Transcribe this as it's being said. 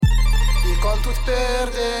te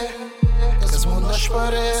perder. Esse mundo nos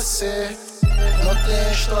parece. Não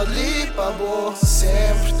tens todo ali pra boa.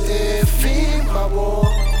 Sempre teve fim pra boa.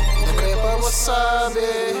 Não creio pra você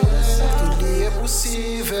saber. Tudo é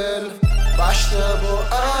possível. Basta boa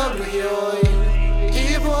abrir oi.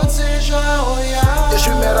 E vou desejar olhar. Desde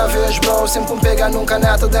a primeira vez, bro, sempre com pega nunca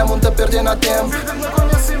neta. Demon tá perdendo a tempo.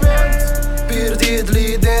 Perdido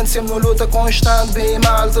ali dentro, sempre numa luta constante. Bem e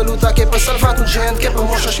mal, da luta que é para salvar toda gente. Que é para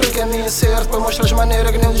mostrar que o caminho é certo. Para mostrar as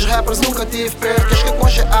maneiras que nem os rappers nunca tive perto. Queres que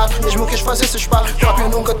conche mesmo queres fazer seus pais. Próprio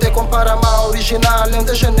nunca te compara mal, original, nem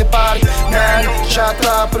da gente nem parte. Man, já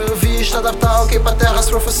está previsto, adaptar o que é para terra. Se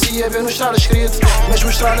profecia, bem nos estar escrito. Mas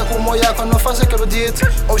mostrada como olhar quando não faz aquele dito.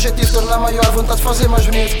 Objetivo tornar maior, vontade de fazer mais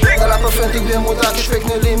bonito. Dá lá para frente e bem mudar, que os fake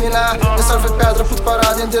não eliminar. Nem salve de pedra, puto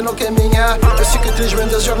parado, entender no caminhar. A cicatriz vem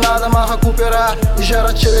da jornada, amarra recuperar. E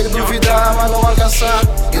gera chega de duvidar, mas não alcançar.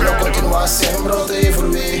 E não continuar sempre ou de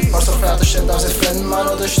evoluir. Mostra ofertas, tentar ser frente, mas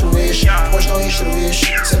não destruir. Depois não instruir,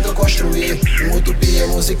 sempre construir. Uma utopia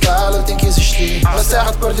musical tem que existir. Na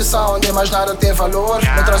serra de perdição, onde mais nada tem valor.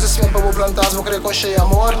 Não traz esse para vou plantar, vou querer com cheio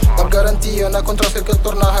amor. Dá garantia na contraste que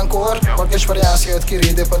torna rancor. Qualquer experiência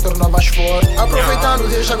adquirida é para tornar mais forte. Aproveitando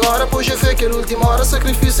desde agora, pois já foi aquela última hora.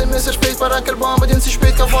 Sacrifício imenso respeito para aquele bomba. Dentro de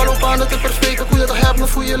suspeito que a vola o panda tá perfeita. Cuida de rap, não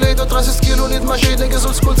fui eleito. Atrás esse skill, unido mais jeito. Niggas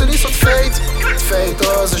old school, ali só defeito.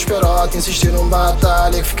 Defeitos, esperote. Insistir num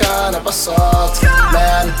batalha que ficar na passote.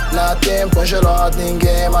 Man, na tempo congelado.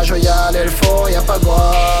 Ninguém mais olhar, ele foi a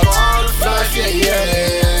pagote. Life, yeah,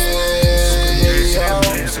 yeah.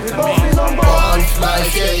 Bolf,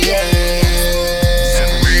 life, yeah, yeah.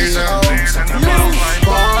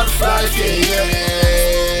 Bolf, life, yeah, yeah.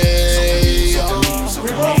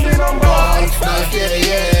 Bolf, life, yeah,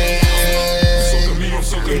 yeah.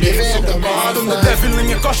 Uma devil na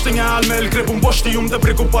minha costa, em alma. Ele greba posto e me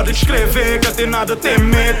preocupado de escrever. Que até nada tem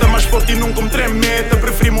meta, mas forte e nunca me tremeta.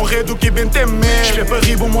 Preferi morrer do que bem temer. Espé para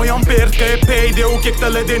riba, o moião perto. Que é payday, o que é que tá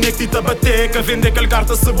lá dentro que tá bater. Que vende aquele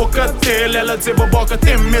carta se boca dele. Ela dizer boboca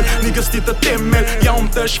tem medo, niggas tita tem medo. E há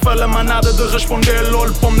das fala, mas nada de responder.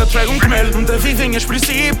 LOL, pom na traga camel. Não vivem as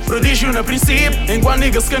princípios, prodígio na princípio. Enquanto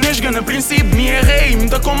niggas canesga na princípio. Me errei, me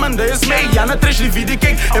da comanda esse meio. Há na 3 divide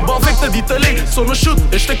quem é Bolf que tá dita lei. Só no chute,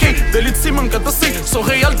 este aqui, dali de cima nunca tá sei. Sou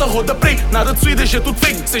real, tá roda prey. Nada de sui, deixa tudo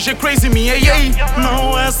fake. Seja crazy, me ei.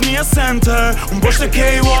 Não és minha center. Posto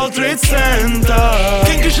aqui, World Trade Center.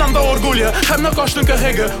 Quem que já anda orgulha, rap na costa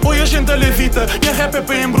carrega. Oi a gente levita, minha rap é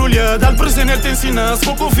para embrulha. Dá-lhe presente, ele te ensina. Se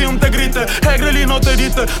pouco ouvi te grita. Regra ali não te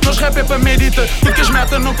dita. Nós rap é para medita. Porque as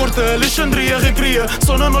metas não corta, Alexandria recria.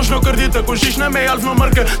 Só não nos não acredita. Com giz na meia, alvo não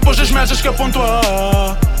marca. Depois as metas que apontua.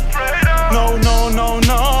 No, no, no,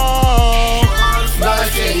 no.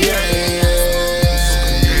 Life, yeah, yeah.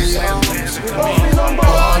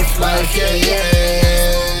 Bolf, life, yeah, yeah.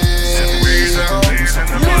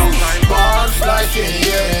 Bolf, life, yeah,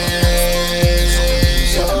 yeah.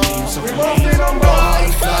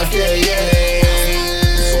 Bolf, life, yeah, yeah.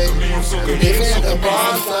 Living the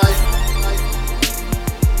Bolf life.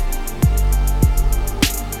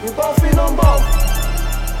 We both in on Bolf.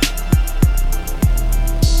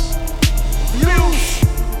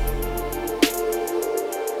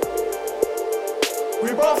 We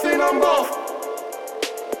both in on Bolf.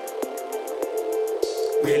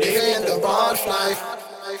 We live in the Bolf life.